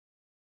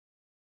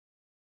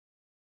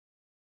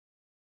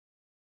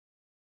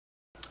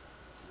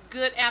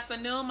Good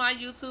afternoon, my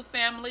YouTube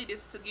family. This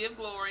is To Give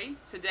Glory.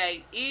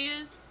 Today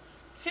is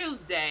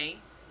Tuesday,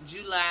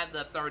 July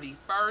the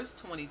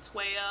 31st,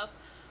 2012.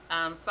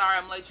 Sorry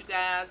I'm late, you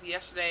guys.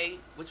 Yesterday,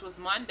 which was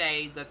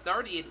Monday, the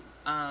 30th,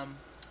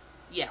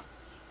 yeah,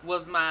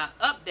 was my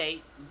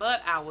update,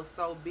 but I was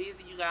so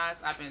busy, you guys.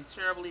 I've been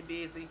terribly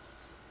busy,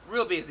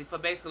 real busy for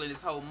basically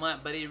this whole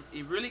month, but it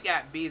really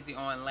got busy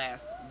on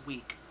last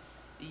week.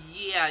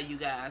 Yeah, you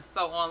guys.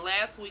 So on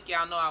last week,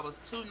 y'all know I was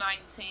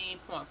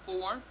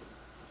 219.4.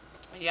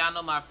 Y'all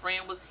know my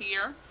friend was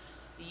here.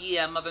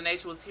 Yeah, Mother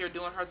Nature was here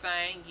doing her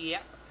thing.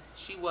 Yep,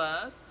 she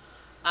was.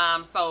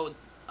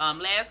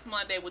 Last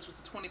Monday, which was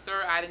the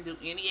 23rd, I didn't do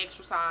any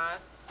exercise.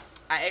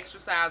 I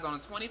exercised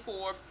on the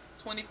 24th,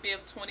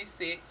 25th,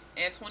 26th,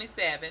 and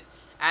 27th.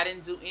 I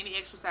didn't do any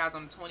exercise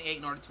on the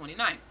 28th nor the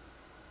 29th.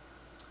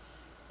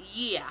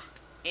 Yeah,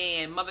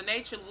 and Mother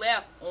Nature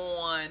left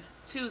on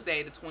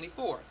Tuesday, the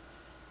 24th.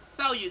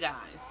 So, you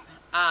guys,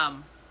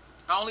 I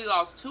only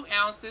lost 2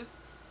 ounces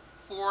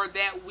for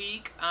that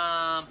week.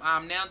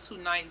 I'm now to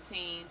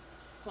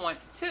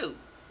 19.2.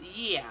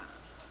 Yeah.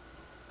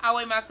 I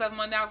weighed myself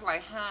Monday. I was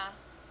like, huh?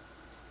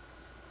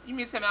 You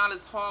mean to tell me all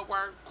this hard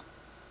work?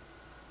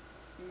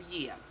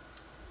 Yeah.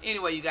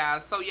 Anyway, you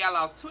guys, so yeah, I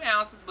lost 2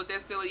 ounces, but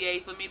that's still a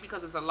yay for me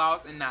because it's a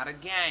loss and not a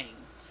gain.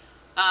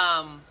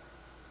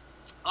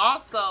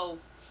 Also,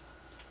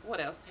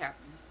 what else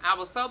happened? I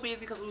was so busy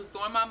because we was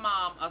throwing my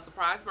mom a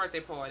surprise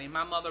birthday party.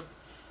 My mother,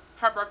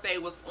 her birthday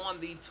was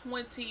on the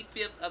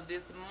 25th of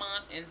this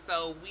month, and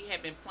so we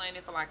had been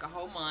planning for like a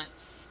whole month,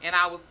 and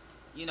I was,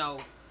 you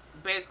know,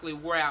 basically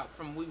wore out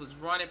from, we was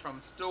running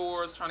from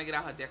stores trying to get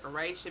out her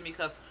decoration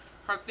because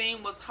her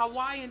theme was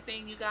Hawaiian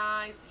thing, you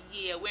guys.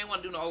 Yeah, we didn't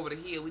want to do no over the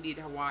hill. We did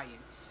Hawaiian.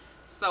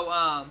 So,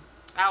 I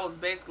was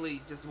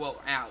basically just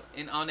woke out,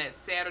 and on that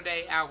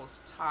Saturday, I was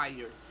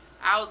tired.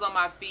 I was on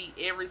my feet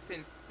ever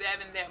since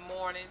 7 that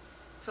morning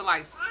to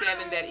like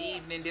 7 that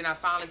evening. Then I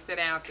finally sat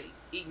down to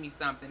eat me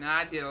something. And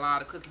I did a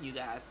lot of cooking, you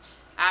guys.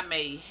 I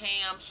made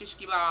ham, shish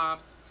kebabs.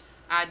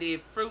 I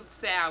did fruit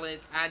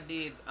salads. I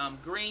did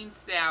green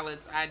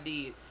salads. I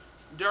did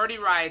dirty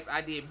rice.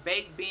 I did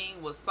baked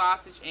bean with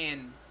sausage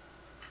and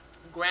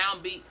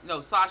ground beef,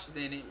 no, sausage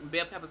in it,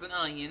 bell peppers and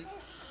onions.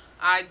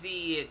 I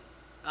did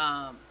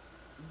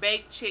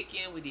baked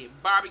chicken. We did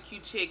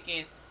barbecue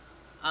chicken.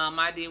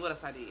 I did, what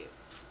else I did?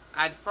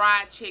 I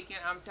fried chicken.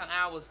 I'm telling you,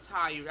 I was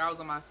tired. I was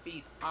on my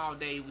feet all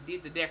day. We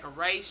did the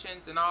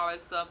decorations and all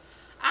that stuff.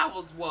 I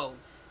was whoa.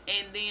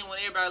 And then when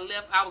everybody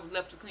left, I was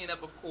left to clean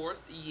up, of course.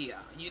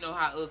 Yeah, you know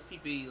how us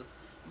people is.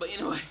 But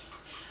anyway,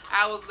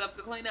 I was left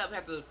to clean up.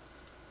 Had to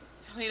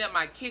clean up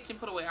my kitchen,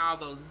 put away all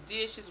those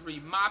dishes,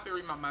 remop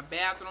my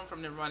bathroom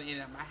from them running in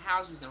and out of my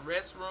house, using the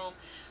restroom.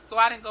 So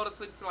I didn't go to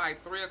sleep till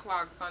like 3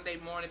 o'clock Sunday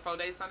morning, 4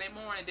 days Sunday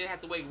morning. Then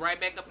have to wake right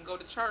back up and go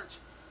to church.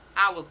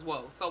 I was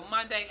whoa. So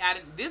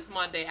this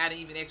Monday I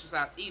didn't even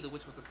exercise either,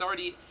 which was the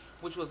 30th,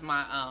 which was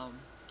my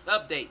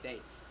update day.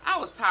 I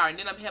was tired. And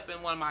then I'm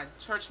helping one of my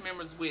church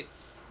members with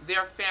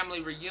their family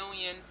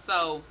reunion.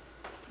 So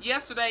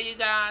yesterday, you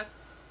guys,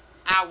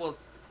 I was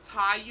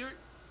tired.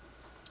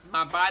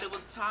 My body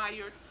was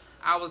tired.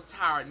 I was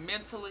tired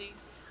mentally.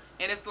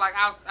 And it's like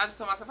I just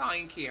told myself I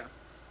don't even care.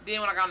 Then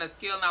when I got on that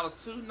scale and I was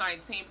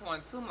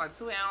 219.2, I'm like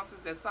 2 ounces,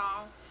 that's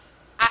all.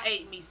 I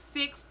ate me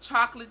 6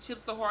 chocolate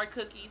chips Ahoy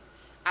cookies.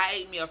 I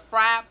ate me a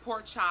fried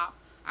pork chop.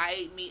 I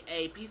ate me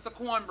a piece of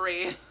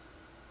cornbread.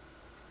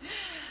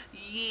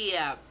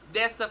 Yeah,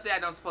 that stuff that I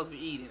don't supposed to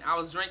be eating. I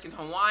was drinking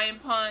Hawaiian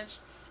punch.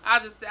 I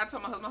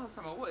told my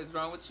husband, what is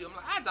wrong with you? I'm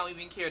like, I don't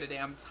even care today.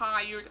 I'm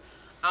tired.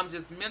 I'm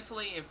just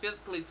mentally and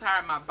physically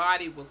tired. My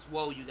body was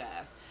whoa, you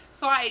guys.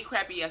 So I ate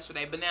crappy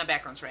yesterday, but now I'm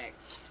back on track.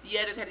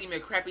 Yeah, I just had to give me a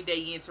crappy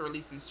day in to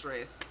release some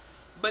stress.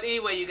 But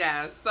anyway, you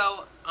guys,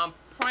 so I'm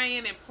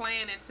praying and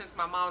planning since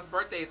my mom's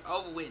birthday is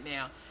over with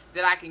now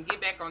that I can get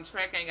back on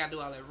track. I ain't got to do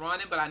all that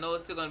running, but I know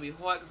it's still going to be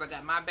hard because I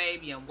got my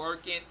baby and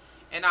working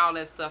and all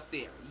that stuff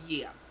there.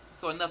 Yeah.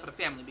 So enough of the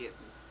family business.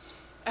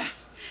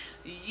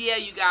 Yeah,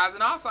 you guys.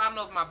 And also, I don't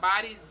know if my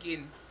body's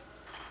getting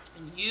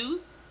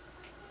used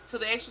to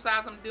the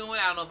exercise I'm doing.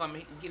 I don't know if I'm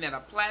getting at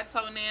a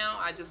plateau now.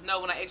 I just know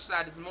when I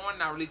exercised this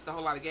morning, I released a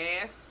whole lot of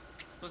gas.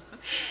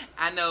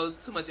 I know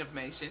too much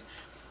information.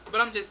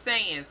 But I'm just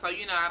saying, so,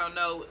 you know, I don't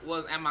know,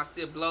 am I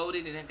still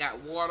bloated and I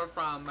got water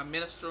from my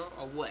menstrual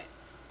or what?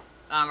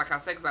 Like I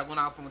said, because I went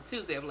off on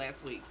Tuesday of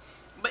last week.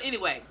 But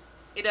anyway,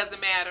 it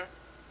doesn't matter.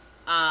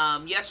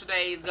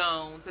 Yesterday is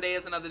gone. Today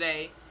is another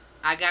day.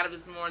 I got up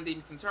this morning, did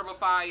me some turbo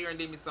fire, and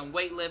did me some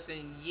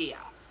weightlifting.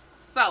 Yeah.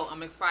 So,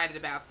 I'm excited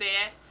about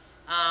that.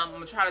 I'm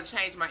going to try to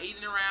change my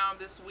eating around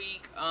this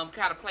week.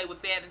 Kind of play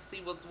with that and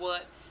see what's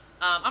what.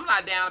 I'm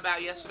not down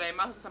about yesterday.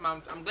 Most of the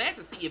time, I'm glad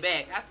to see you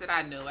back. I said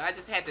I knew it. I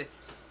just had to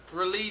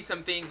release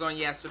some things on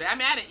yesterday. I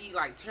mean, I didn't eat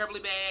like terribly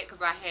bad because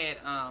I had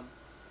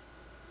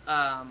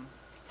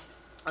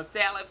a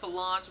salad for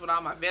lunch with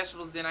all my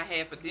vegetables. Then I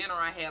had for dinner,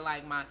 I had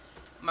like my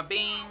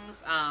beans,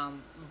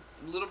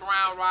 little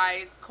brown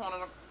rice, corn,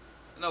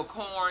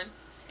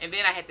 and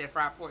then I had that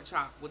fried pork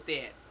chop with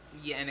that.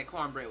 Yeah, and the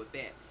cornbread with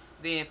that.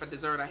 Then for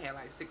dessert, I had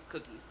like 6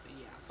 cookies. But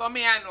yeah. So I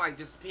mean, I didn't like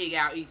just pig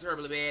out, eat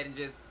terribly bad, and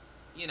just,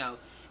 you know,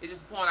 it's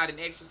just the point I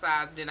didn't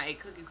exercise. Then I ate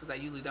cookies because I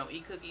usually don't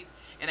eat cookies,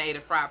 and I ate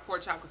a fried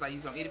pork chop because I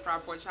usually don't eat a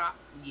fried pork chop.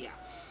 Yeah.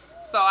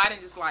 So I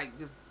didn't just like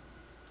just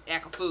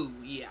act a fool.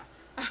 Yeah.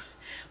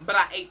 But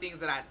I ate things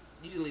that I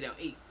usually don't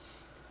eat.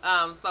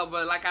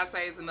 But like I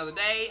say, it's another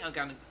day. I'm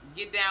gonna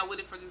get down with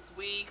it for this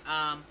week.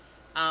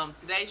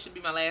 Today should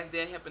be my last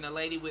day helping a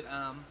lady with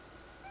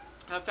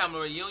her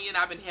family reunion.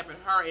 I've been helping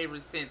her ever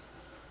since.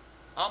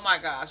 Oh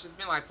my gosh, it's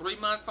been like 3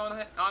 months on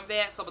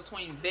that. So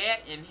between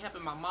that and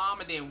helping my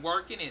mom and then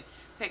working and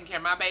taking care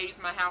of my babies,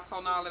 my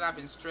household and all that, I've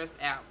been stressed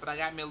out. But I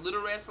got me a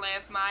little rest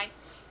last night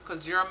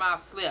because Jeremiah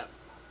slept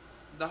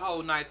the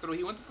whole night through.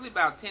 He went to sleep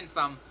about 10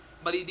 something,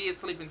 but he did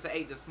sleep until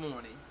 8 this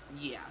morning.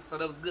 Yeah, so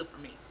that was good for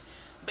me.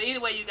 But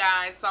anyway, you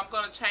guys, so I'm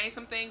gonna change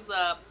some things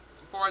up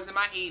as far as in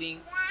my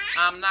eating.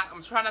 I'm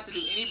trying not to do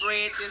any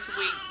bread this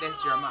week.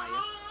 That's Jeremiah.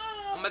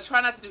 I'm gonna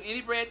try not to do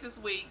any bread this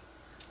week,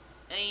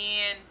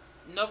 and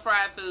no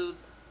fried foods.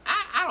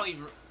 I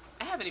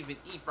haven't even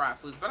eat fried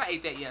foods, but I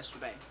ate that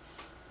yesterday.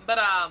 But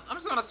I'm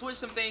just gonna switch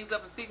some things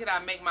up and see could I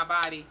make my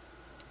body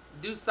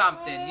do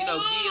something,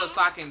 give,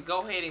 so I can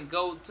go ahead and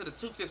go to the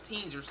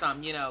 215s or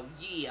something,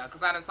 yeah,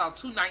 because I done saw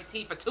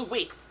 219 for 2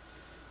 weeks.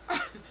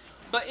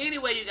 But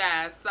anyway, you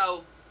guys,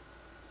 so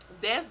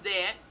that's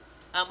that.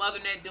 Other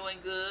than that, doing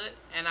good,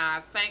 and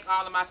I thank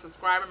all of my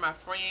subscribers, my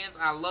friends.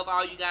 I love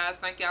all you guys.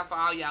 Thank y'all for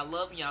all y'all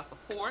love and y'all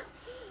support.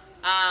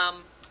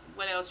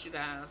 What else, you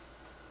guys?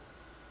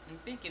 I'm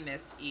thinking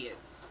that's it.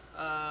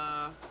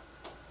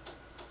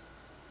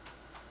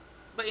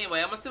 But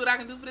anyway, I'm gonna see what I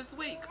can do for this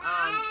week.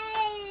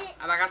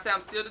 Like I said,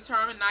 I'm still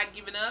determined, not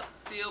giving up,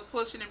 still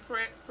pushing and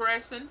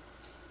pressing,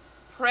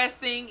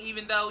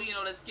 even though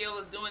the scale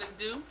is doing its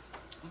due.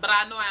 But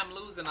I know I'm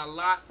losing a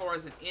lot as far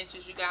as in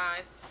inches, you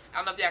guys. I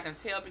don't know if y'all can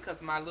tell because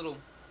my little,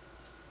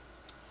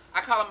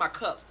 I call them my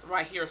cups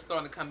right here, are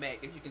starting to come back,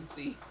 if you can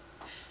see.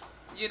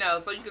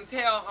 So you can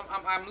tell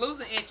I'm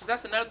losing inches.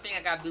 That's another thing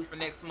I gotta do for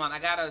next month. I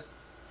gotta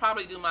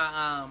probably do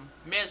my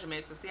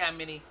measurements to see how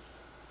many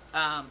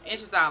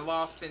inches I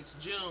lost since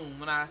June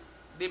when I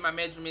did my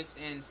measurements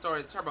and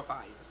started Turbo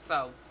Fire.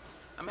 So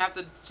I'm gonna have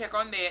to check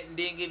on that and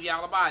then give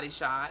y'all a body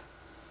shot.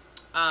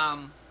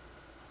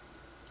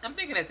 I'm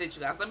thinking that's it, you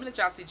guys. Let me let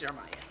y'all see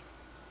Jeremiah.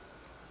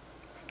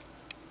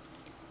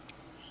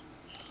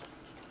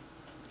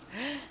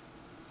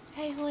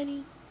 Hey,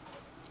 honey.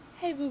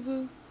 Hey,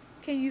 boo-boo.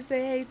 Can you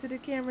say hey to the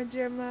camera,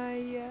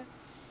 Jeremiah?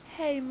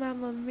 Hey,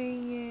 mama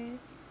man.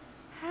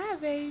 Hi,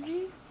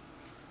 baby.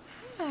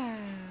 Hi.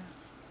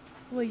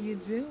 What you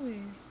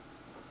doing?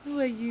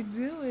 What you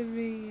doing,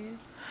 man?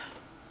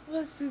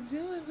 What's you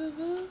doing,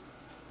 boo-boo?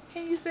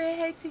 Can you say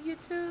hey to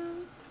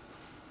YouTube?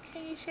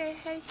 Can you say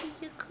hey to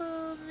your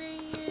cool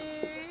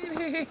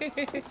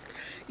man?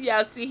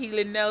 Y'all see his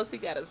little nose? He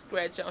got a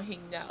scratch on his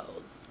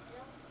nose.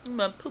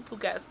 My poo-poo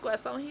got a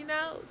scratch on his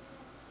nose.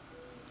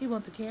 He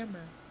wants the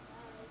camera.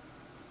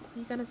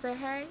 You gonna say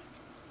hey?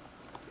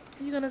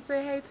 You gonna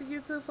say hey to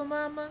YouTube for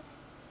mama?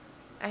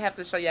 I have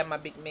to show y'all my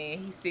big man.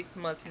 He's 6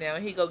 months now.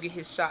 He go get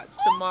his shots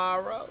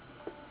tomorrow.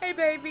 Hey,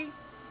 baby.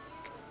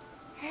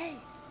 Hey.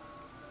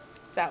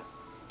 So,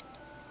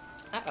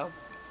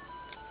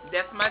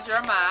 that's my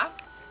Jeremiah.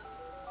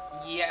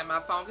 Yeah,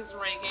 my phone is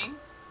ringing.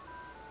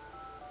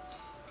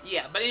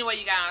 Yeah, but anyway,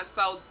 you guys,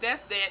 so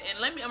that's that.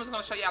 And I'm just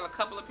gonna show y'all a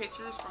couple of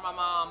pictures from my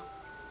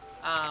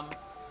mom's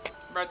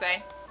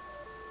birthday.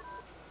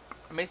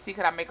 Let me see,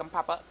 could I make them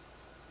pop up?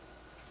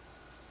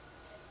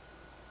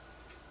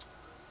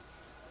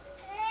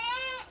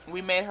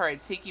 We made her a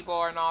tiki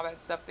bar and all that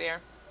stuff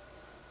there.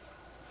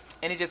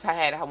 And it just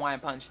had a Hawaiian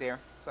punch there.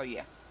 So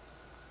yeah.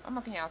 I don't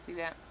know, can y'all see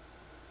that?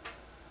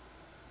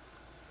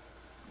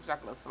 It's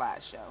like a little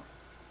slideshow.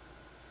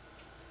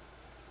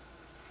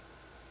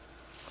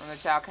 I'm gonna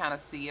let y'all kind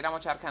of see it. I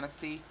want y'all to kind of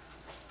see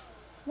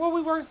what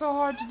we worked so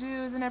hard to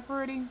do. Isn't that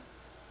pretty?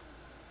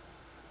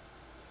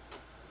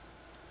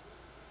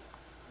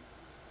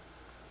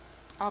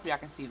 I hope y'all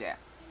can see that.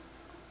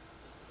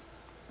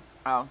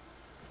 Oh.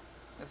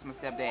 That's my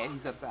stepdad.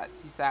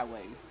 He's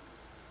sideways.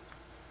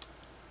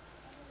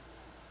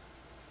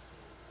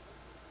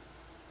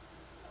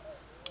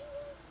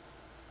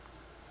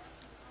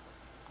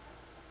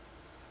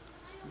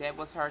 That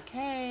was her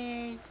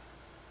cake.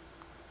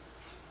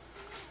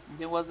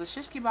 There was the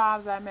shish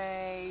kebabs I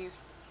made.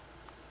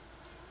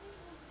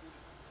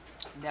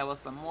 That was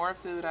some more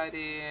food I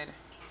did.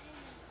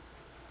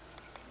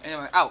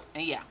 Anyway, oh,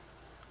 and yeah.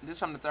 This is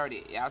from the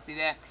 30th. Y'all see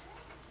that?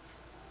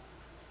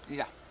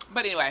 Yeah.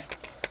 But anyway.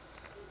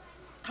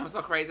 I'm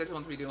so crazy. I just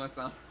want to be doing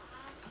some.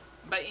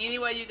 But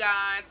anyway, you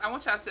guys, I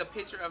want y'all to see a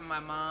picture of my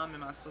mom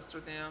and my sister,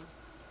 them.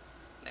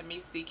 Let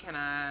me see. Can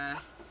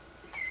I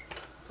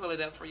pull it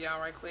up for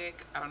y'all right quick?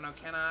 I don't know.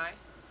 Can I?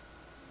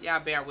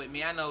 Y'all bear with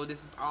me. I know this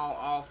is all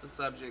off the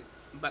subject,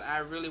 but I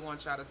really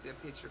want y'all to see a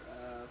picture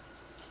of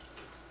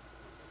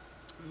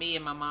me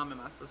and my mom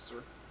and my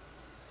sister.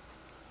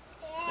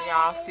 Can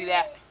y'all see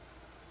that?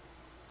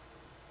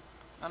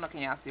 I don't know,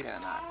 can y'all see that or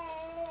not?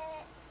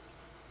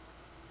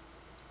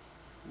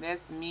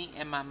 That's me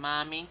and my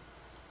mommy.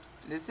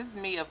 This is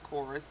me, of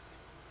course.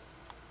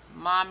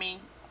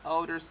 Mommy,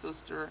 older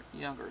sister,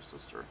 younger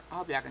sister. I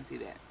hope y'all can see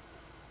that.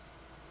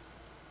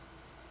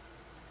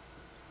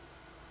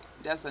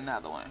 That's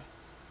another one.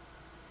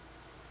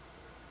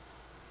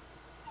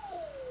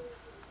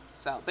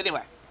 So, but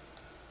anyway.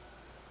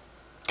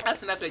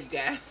 That's enough of you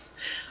guys.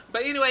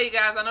 But anyway, you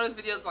guys, I know this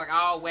video is like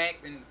all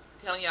whacked and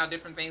telling y'all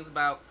different things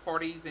about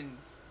parties and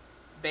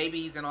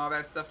babies and all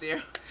that stuff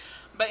there.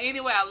 But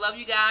anyway, I love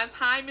you guys.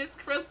 Hi, Miss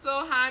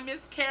Crystal. Hi, Miss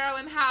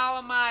Carolyn. How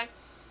are my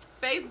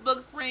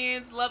Facebook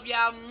friends? Love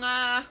y'all.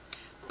 Mwah.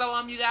 So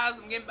you guys,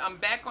 I'm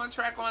back on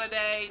track on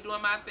today,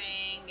 doing my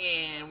thing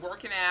and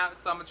working out.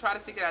 So I'm gonna try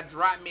to see that I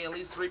drop me at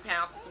least 3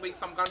 pounds this week.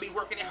 So I'm gonna be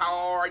working it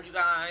hard, you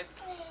guys.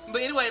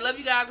 But anyway, love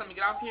you guys. I'm gonna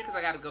get off here because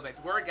I gotta go back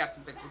to work. Got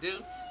some things to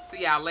do.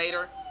 See y'all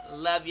later.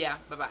 Love ya.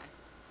 Bye bye.